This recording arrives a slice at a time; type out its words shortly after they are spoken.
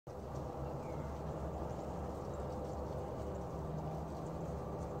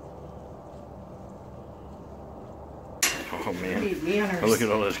Oh man. Oh, look at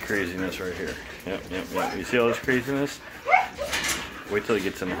all this craziness right here. Yep. You see all this craziness? Wait till he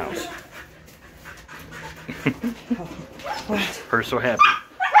gets in the house. Her so happy.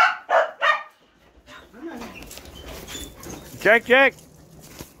 Jack!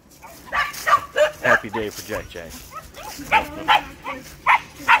 Happy day for Jack.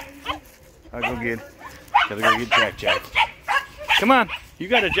 Gotta go get Jack. Come on, you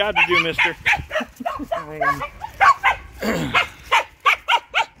got a job to do, mister. Are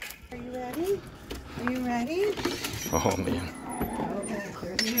you ready? Oh man.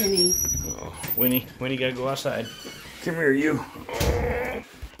 Okay, there's Winnie. Oh, Winnie gotta go outside. Come here, you.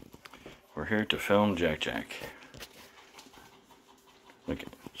 We're here to film Jack. Okay,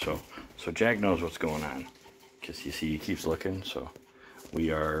 so Jack knows what's going on, because you see he keeps looking. So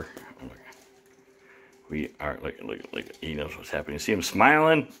we are like he knows what's happening. You see him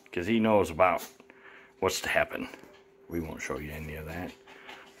smiling because he knows about what's to happen. We won't show you any of that.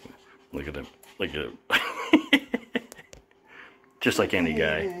 Look at him. Just like any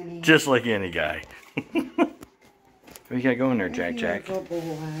guy. What do you got going there, Jack? Are you a good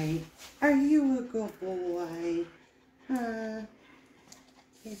boy? Are you a good boy? Huh?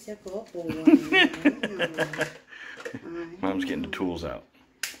 He's a good boy. Mom's getting the tools out.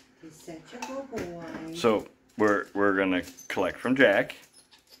 He's such a good boy. So we're gonna collect from Jack,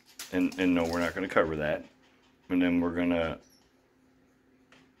 and no, we're not gonna cover that. And then we're gonna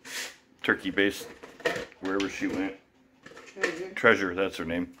turkey base wherever she went. Treasure, that's her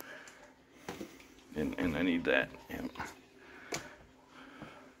name. And I need that. Yeah.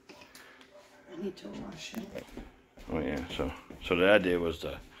 I need to wash it. Oh yeah, so the idea was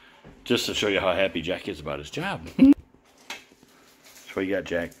just to show you how happy Jack is about his job. So what you got,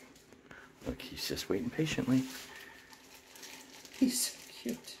 Jack? Look, he's just waiting patiently. He's so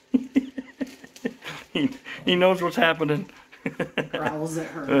cute. he knows what's happening. Growls at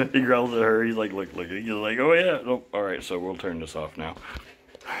her. He growls at her. He's like, look. He's like, oh yeah. Oh, all right, so we'll turn this off now.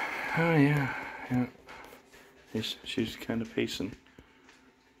 Oh yeah. She's kind of pacing.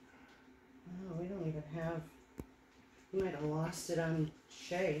 Oh, we don't even have. We might have lost it on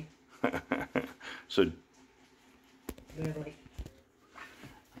Shay. So. We have like.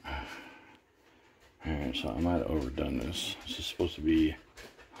 Alright, so I might have overdone this. This is supposed to be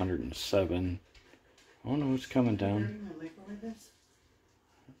 107. Oh no, it's coming down.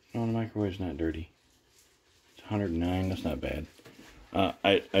 No, the microwave's not dirty. It's 109, that's not bad.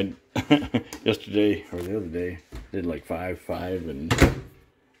 I yesterday, or the other day, did like 5, and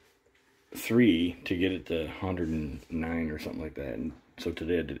 3 to get it to 109 or something like that. And so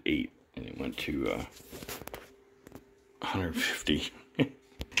today I did 8, and it went to 150.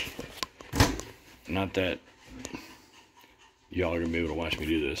 Not that y'all are going to be able to watch me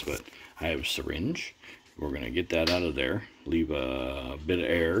do this, but I have a syringe. We're going to get that out of there, leave a bit of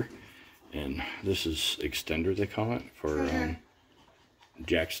air, and this is extender, they call it, for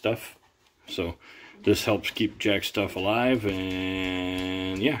Jack stuff. So this helps keep Jack stuff alive,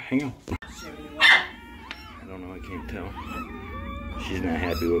 and yeah, hang on. I don't know, I can't tell. She's not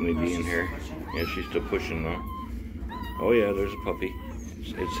happy with me being here. Yeah, she's still pushing though. Oh yeah, there's a puppy.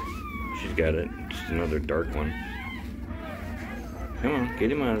 She's got it. It's another dark one. Come on,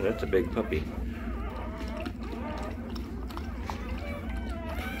 get him out of there. That's a big puppy.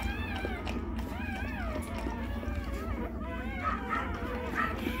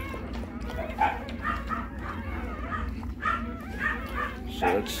 So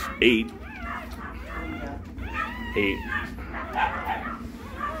that's 8. 8.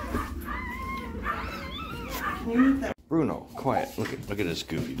 Bruno, quiet. Look at this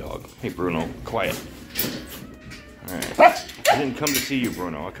goofy dog. Hey Bruno, quiet. Alright. I didn't come to see you,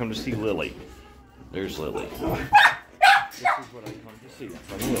 Bruno. I come to see Lilly. There's Lilly. This is what I come to see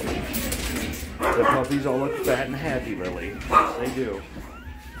from Lilly. The puppies all look fat and happy, Lilly. Yes, they do.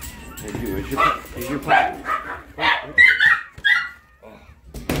 They do. Is your puppy? Oh.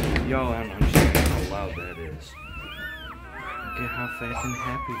 Y'all don't understand how loud that is. Look at how fat and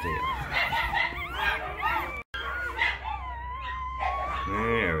happy they are.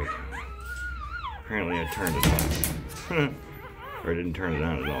 There we go. Apparently I turned it on. Or I didn't turn it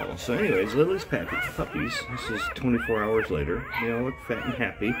on at all. So anyways, Lily's puppies. This is 24 hours later. They all look fat and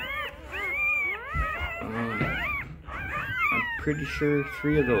happy. I'm pretty sure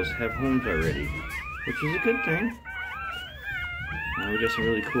 3 of those have homes already, which is a good thing. We got some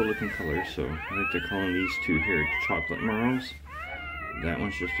really cool looking colors, so I think they're calling these 2 here chocolate merles. That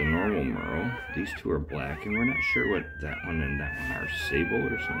one's just a normal merle. These 2 are black, and we're not sure what that one and that one are, sable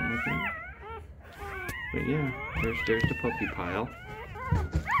or something like that. But yeah, there's the puppy pile.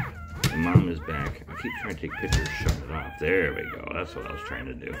 And Mom is back. I keep trying to take pictures, shut it off. There we go. That's what I was trying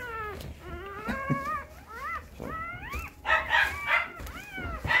to do. So.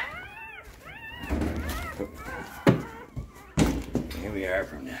 Here we are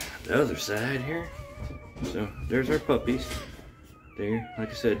from the other side here. So there's our puppies. They're,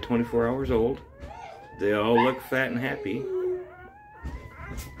 like I said, 24 hours old. They all look fat and happy.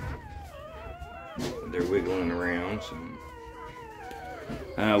 They're wiggling around. So.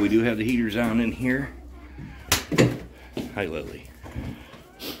 We do have the heaters on in here. Hi, Lily.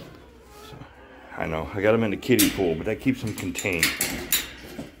 So, I know, I got them in the kiddie pool, but that keeps them contained.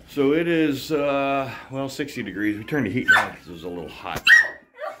 So it is, well, 60 degrees. We turned the heat on because it was a little hot.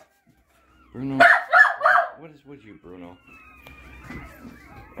 Bruno, what is with you, Bruno?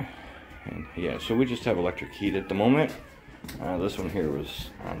 And yeah, so we just have electric heat at the moment. This one here was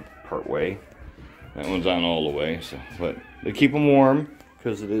on part way. That one's on all the way. So, but they keep them warm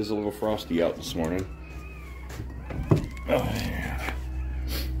because it is a little frosty out this morning. Oh yeah.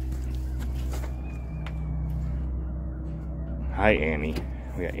 Hi, Annie.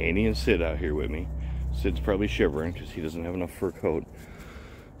 We got Annie and Sid out here with me. Sid's probably shivering because he doesn't have enough fur coat.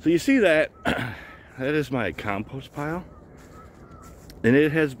 So you see that? That is my compost pile. And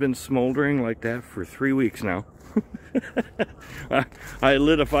it has been smoldering like that for 3 weeks now. I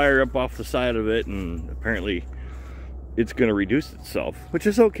lit a fire up off the side of it, and apparently it's going to reduce itself, which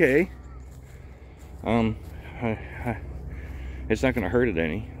is okay. It's not going to hurt it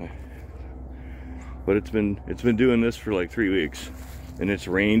any. But it's been doing this for like 3 weeks, and it's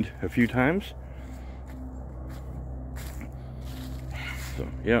rained a few times. So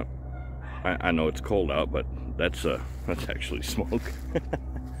yeah, I know it's cold out, but that's actually smoke.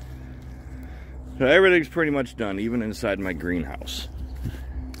 So everything's pretty much done, even inside my greenhouse.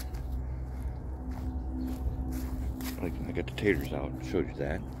 I got the taters out. Showed you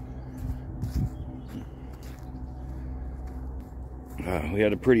that. We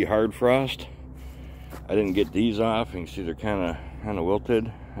had a pretty hard frost. I didn't get these off. You can see they're kind of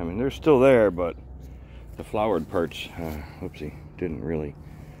wilted. I mean, they're still there, but the flowered parts, whoopsie, didn't really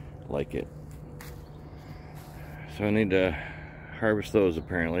like it. So I need to harvest those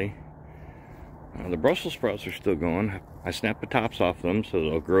apparently. The Brussels sprouts are still going. I snapped the tops off them so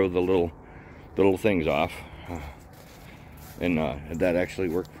they'll grow the little things off. And that actually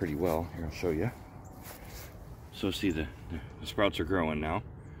worked pretty well. Here, I'll show you. So see the sprouts are growing now.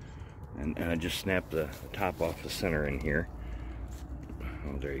 And I just snapped the top off the center in here.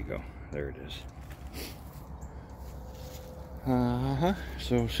 Oh, there you go. There it is.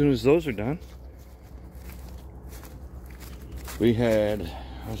 So as soon as those are done, we had,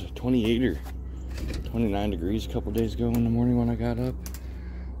 what was it, 28 or 29 degrees a couple days ago in the morning when I got up.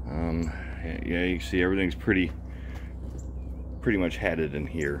 Yeah, you can see everything's pretty much had it in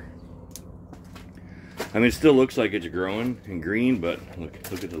here. I mean, it still looks like it's growing and green, but look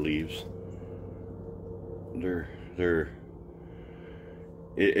at the leaves.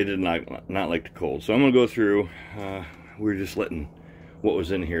 It did not like the cold. So I'm gonna go through. We're just letting what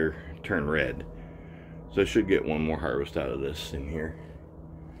was in here turn red. So I should get one more harvest out of this in here.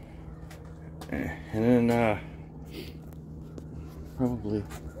 And then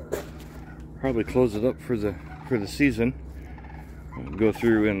probably close it up for the season. Go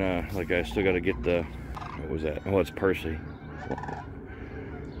through and like I still got to get the, what was that? Oh, it's parsley.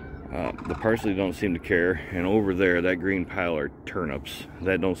 The parsley don't seem to care, and over there that green pile are turnips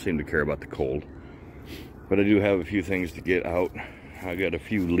that don't seem to care about the cold. But I do have a few things to get out. I got a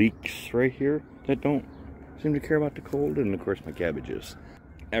few leeks right here that don't seem to care about the cold, and of course my cabbages.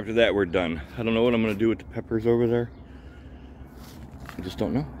 After that we're done. I don't know what I'm going to do with the peppers over there. I just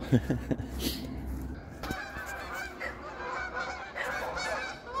don't know.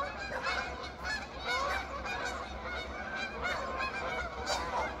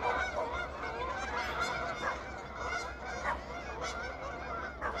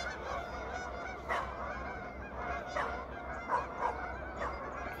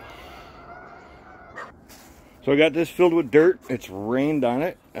 So I got this filled with dirt. It's rained on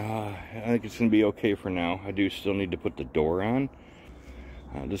it. I think it's going to be okay for now. I do still need to put the door on.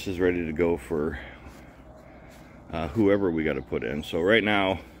 This is ready to go for whoever we got to put in. So right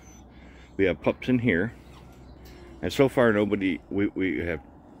now we have pups in here. And so far nobody, we have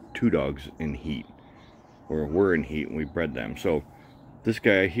 2 dogs in heat. Or we're in heat and we bred them. So this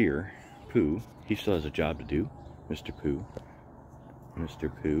guy here, Pooh, he still has a job to do. Mr. Pooh.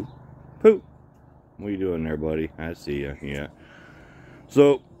 Mr. Pooh. Pooh! What are you doing there, buddy? I see ya. Yeah.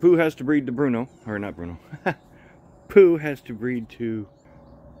 So Pooh has to breed to Bruno, or not Bruno. Pooh has to breed to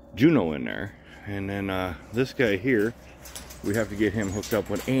Juno in there, and then this guy here we have to get him hooked up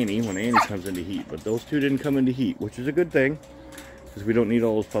when Annie comes into heat. But those two didn't come into heat, which is a good thing, because we don't need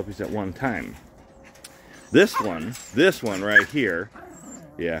all those puppies at one time. This one right here,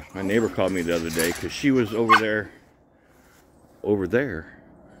 yeah, my neighbor called me the other day because she was over there,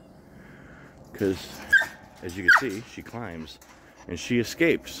 because as you can see, she climbs, and she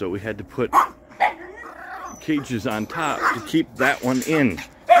escaped, so we had to put cages on top to keep that one in.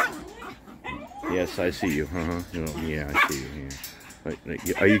 Yes, I see you. Yeah, I see you.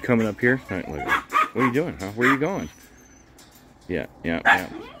 Yeah. Are you coming up here? What are you doing, huh? Where are you going? Yeah.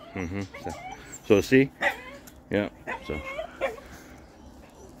 So see? Yeah, so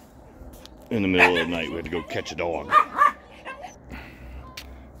in the middle of the night we had to go catch a dog.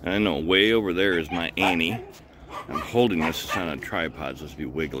 I know, way over there is my Annie. I'm holding this, it's on a tripod, so it's be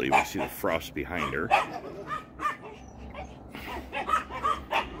wiggly. We see the frost behind her.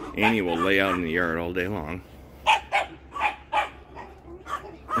 Annie will lay out in the yard all day long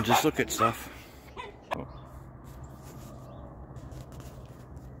and just look at stuff.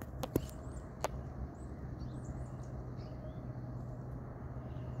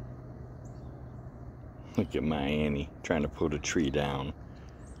 Look at my Annie trying to put a tree down.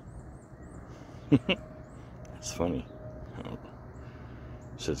 It's funny.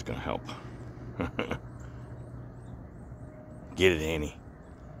 So it's gonna help. Get it, Annie.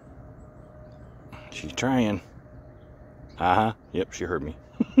 She's trying. Yep, she heard me.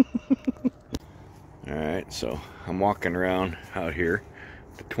 Alright, so I'm walking around out here,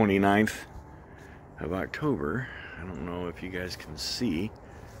 the 29th of October. I don't know if you guys can see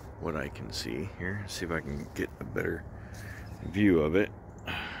what I can see here. Let's see if I can get a better view of it.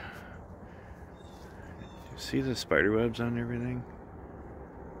 See the spider webs on everything?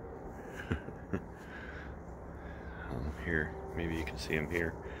 Here, maybe you can see them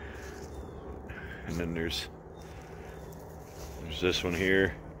here. And then there's this one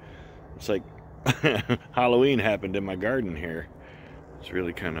here. It's like Halloween happened in my garden here. It's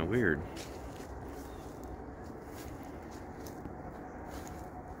really kind of weird.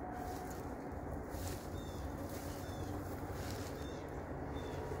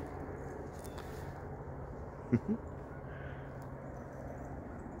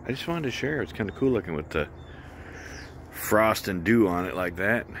 I just wanted to share. It's kind of cool looking with the frost and dew on it like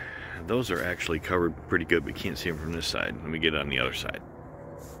that. Those are actually covered pretty good, but you can't see them from this side. Let me get on the other side.